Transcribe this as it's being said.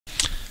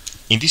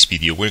In this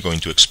video we're going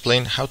to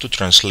explain how to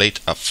translate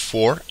a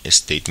for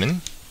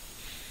statement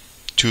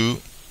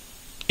to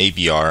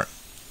AVR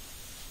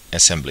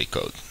assembly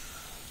code.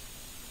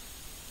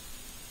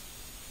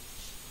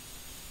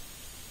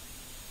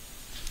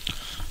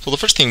 So the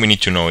first thing we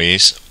need to know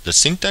is the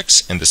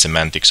syntax and the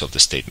semantics of the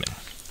statement.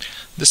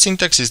 The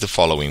syntax is the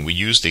following. We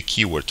use the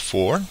keyword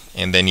for,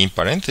 and then in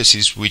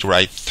parentheses we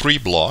write three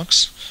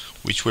blocks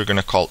which we're going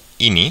to call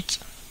init,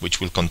 which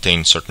will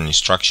contain certain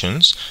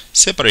instructions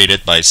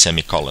separated by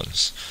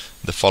semicolons.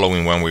 The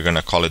following one we're going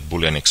to call it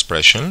Boolean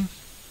expression,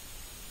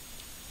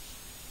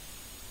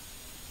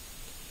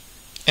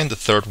 and the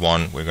third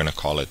one we're going to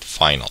call it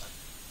final.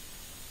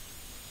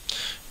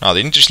 Now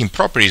the interesting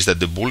property is that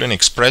the Boolean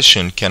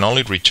expression can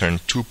only return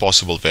two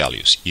possible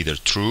values, either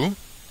true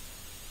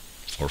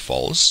or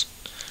false.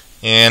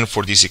 And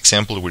for this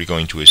example we're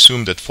going to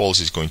assume that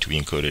false is going to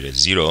be encoded as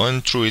 0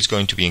 and true is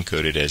going to be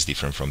encoded as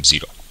different from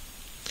 0.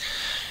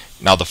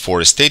 Now the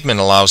for statement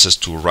allows us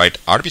to write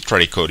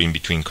arbitrary code in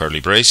between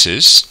curly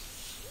braces,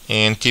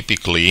 and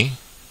typically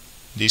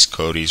this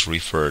code is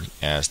referred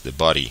as the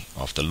body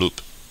of the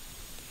loop,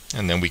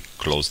 and then we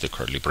close the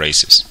curly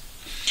braces.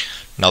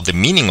 Now the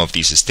meaning of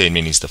this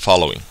statement is the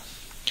following.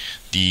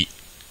 The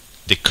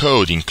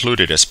code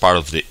included as part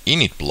of the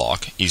init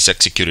block is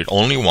executed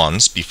only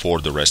once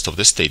before the rest of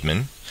the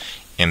statement,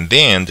 and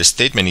then the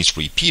statement is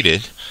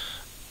repeated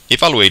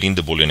evaluating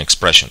the Boolean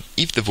expression.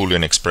 If the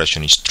Boolean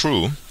expression is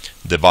true,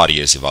 the body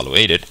is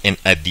evaluated, and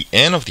at the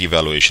end of the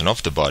evaluation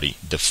of the body,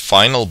 the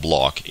final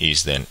block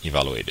is then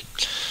evaluated.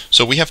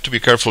 So we have to be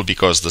careful,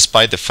 because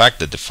despite the fact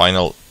that the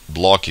final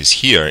block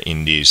is here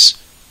in this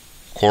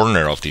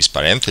corner of this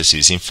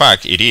parenthesis, in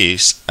fact it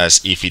is as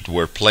if it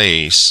were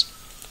placed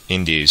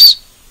in this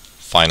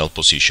final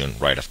position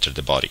right after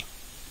the body.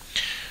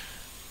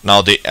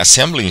 Now the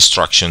assembly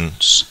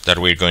instructions that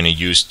we're going to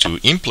use to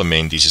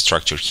implement this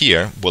structure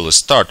here will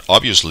start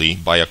obviously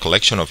by a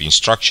collection of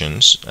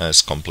instructions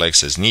as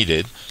complex as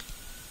needed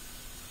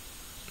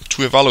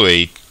to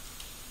evaluate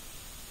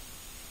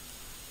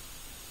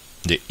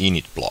the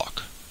init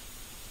block.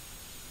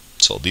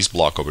 So this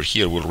block over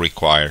here will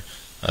require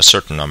a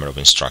certain number of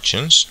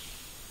instructions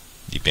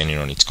depending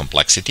on its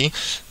complexity.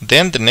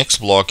 Then the next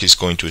block is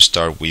going to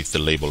start with the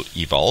label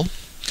eval,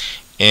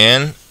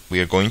 and we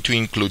are going to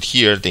include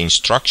here the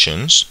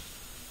instructions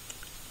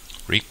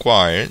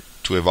required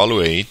to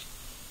evaluate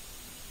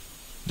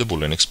the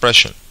Boolean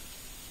expression.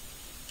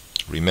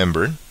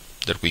 Remember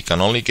that we can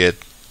only get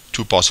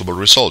two possible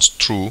results,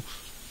 true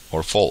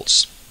or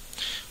false.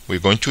 We're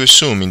going to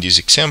assume in this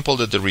example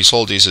that the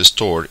result is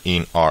stored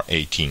in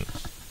R18.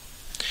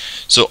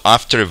 So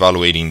after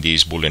evaluating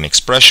this Boolean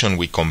expression,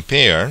 we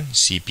compare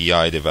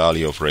CPI, the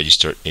value of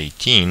register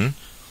 18,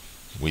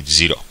 with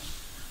 0.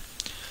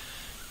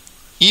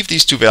 If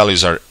these two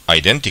values are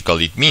identical,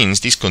 it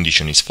means this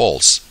condition is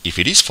false. If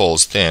it is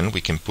false, then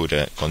we can put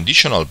a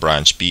conditional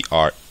branch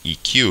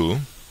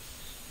BREQ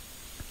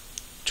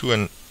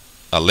to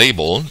a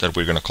label that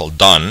we're going to call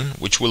done,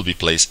 which will be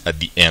placed at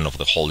the end of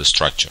the whole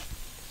structure.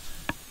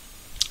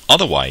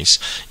 Otherwise,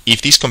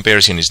 if this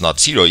comparison is not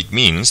 0, it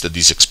means that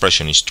this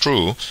expression is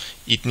true.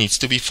 It needs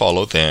to be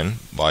followed then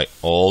by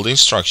all the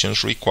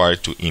instructions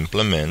required to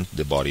implement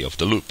the body of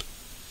the loop,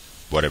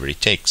 whatever it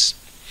takes.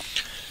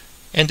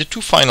 And the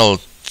two final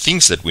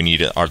things that we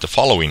need are the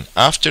following.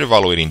 After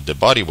evaluating the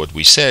body, what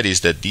we said is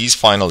that this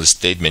final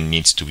statement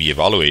needs to be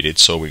evaluated,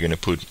 so we're going to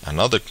put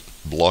another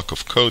block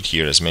of code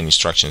here, as many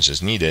instructions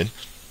as needed,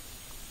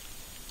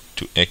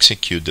 to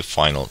execute the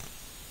final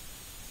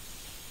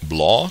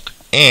block.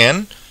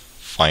 And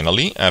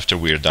finally, after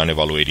we are done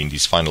evaluating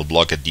this final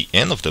block at the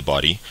end of the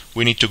body,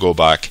 we need to go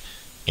back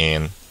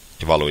and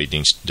evaluate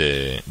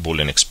the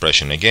Boolean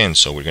expression again.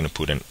 So we're going to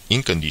put an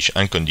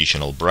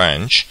unconditional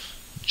branch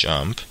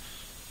jump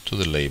to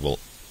the label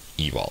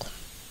eval,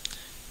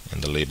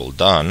 and the label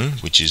done,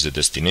 which is the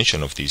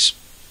destination of this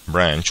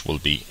branch, will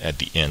be at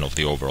the end of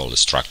the overall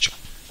structure.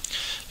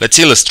 Let's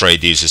illustrate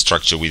this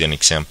structure with an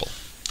example.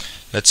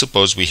 Let's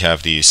suppose we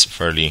have this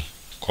fairly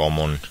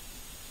common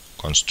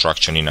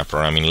construction in a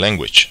programming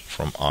language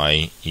from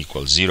I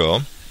equals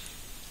 0,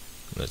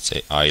 let's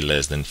say I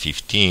less than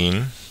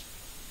 15,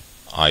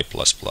 I++.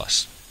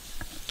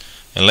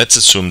 And let's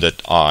assume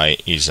that I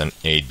is an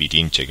 8-bit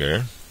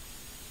integer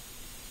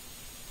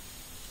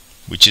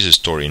which is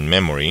stored in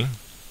memory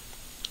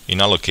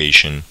in a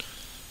location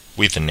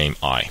with the name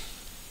I.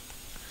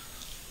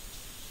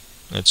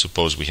 Let's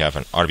suppose we have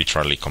an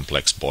arbitrarily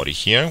complex body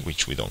here,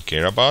 which we don't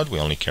care about. We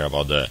only care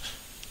about the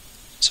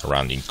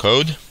surrounding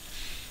code.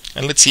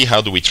 And let's see how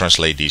do we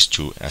translate this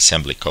to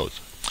assembly code.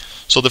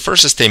 So the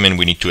first statement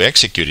we need to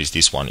execute is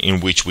this one,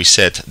 in which we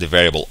set the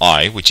variable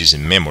I, which is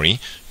in memory,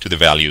 to the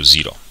value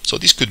 0. So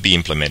this could be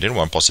implemented.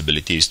 One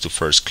possibility is to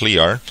first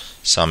clear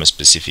some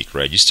specific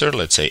register,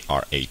 let's say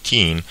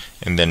R18,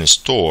 and then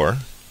store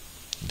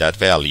that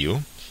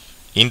value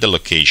in the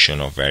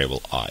location of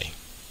variable I.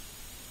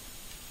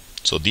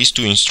 So these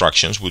two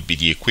instructions would be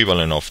the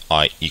equivalent of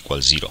I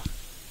equals 0.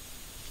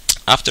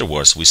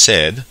 Afterwards we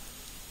said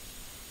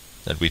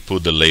that we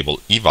put the label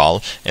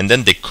eval and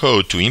then the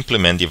code to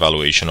implement the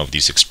evaluation of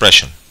this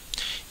expression.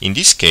 In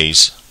this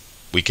case,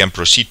 we can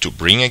proceed to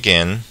bring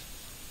again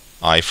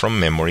I from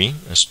memory,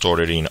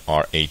 store it in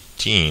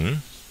R18,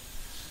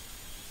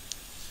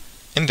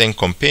 and then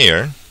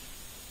compare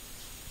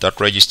that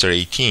register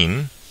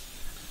 18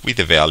 with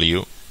the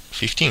value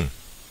 15.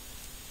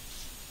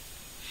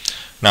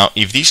 Now,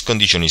 if this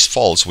condition is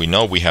false, we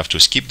know we have to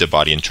skip the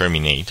body and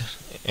terminate,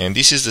 and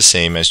this is the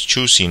same as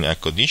choosing a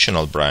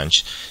conditional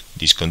branch.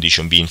 This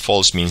condition being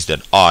false means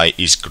that I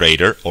is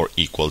greater or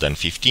equal than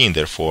 15.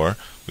 Therefore,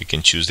 we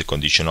can choose the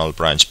conditional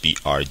branch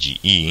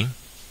BRGE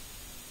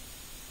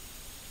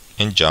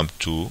and jump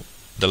to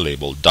the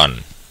label done.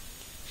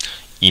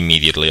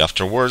 Immediately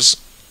afterwards,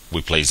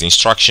 we place the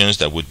instructions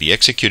that would be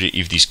executed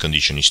if this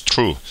condition is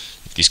true.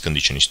 If this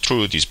condition is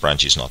true, this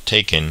branch is not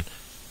taken.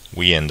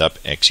 We end up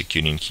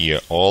executing here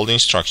all the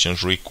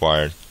instructions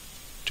required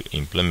to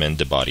implement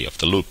the body of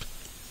the loop.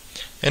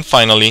 And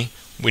finally,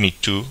 we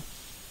need to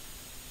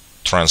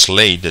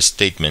translate the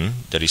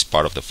statement that is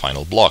part of the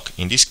final block.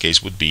 In this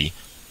case would be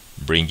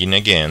bringing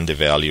again the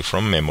value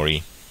from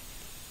memory.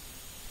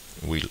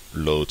 We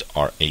load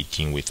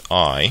R18 with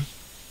I.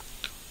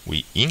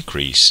 We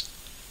increase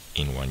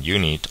in 1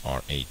 unit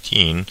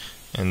R18,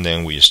 and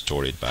then we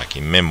store it back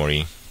in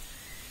memory.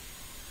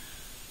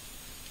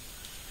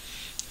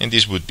 And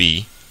this would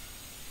be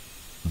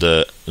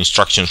the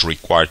instructions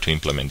required to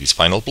implement this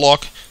final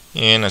block.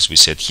 And as we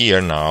said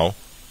here, now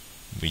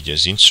we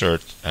just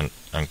insert an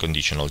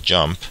unconditional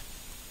jump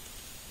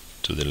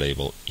to the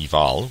label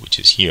eval, which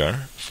is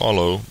here,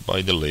 followed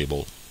by the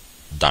label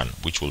done,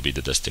 which will be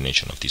the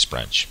destination of this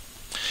branch.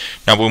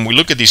 Now, when we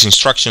look at these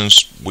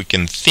instructions, we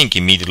can think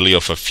immediately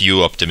of a few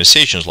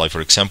optimizations. Like,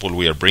 for example,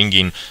 we are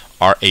bringing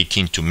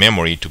R18 to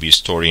memory to be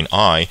stored in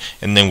I,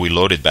 and then we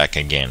load it back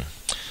again.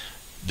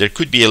 There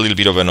could be a little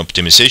bit of an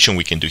optimization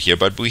we can do here,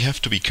 but we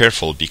have to be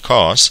careful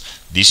because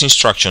this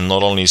instruction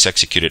not only is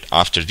executed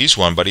after this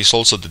one, but it's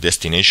also the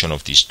destination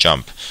of this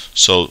jump.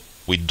 So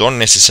we don't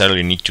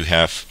necessarily need to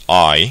have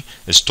I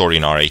stored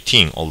in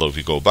R18, although if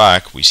we go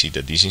back, we see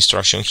that this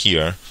instruction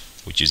here,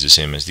 which is the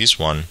same as this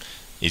one,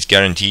 is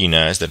guaranteeing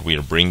us that we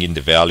are bringing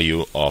the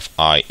value of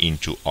I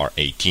into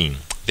R18.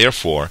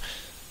 Therefore,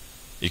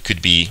 it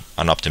could be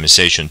an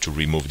optimization to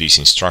remove this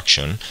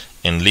instruction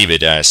and leave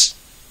it as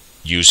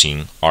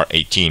using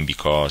R18,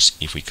 because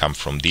if we come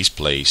from this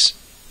place,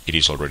 it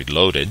is already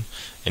loaded,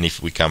 and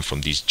if we come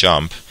from this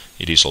jump,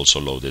 it is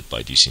also loaded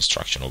by this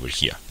instruction over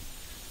here.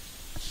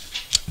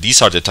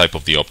 These are the type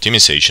of the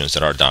optimizations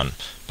that are done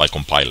by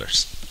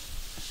compilers.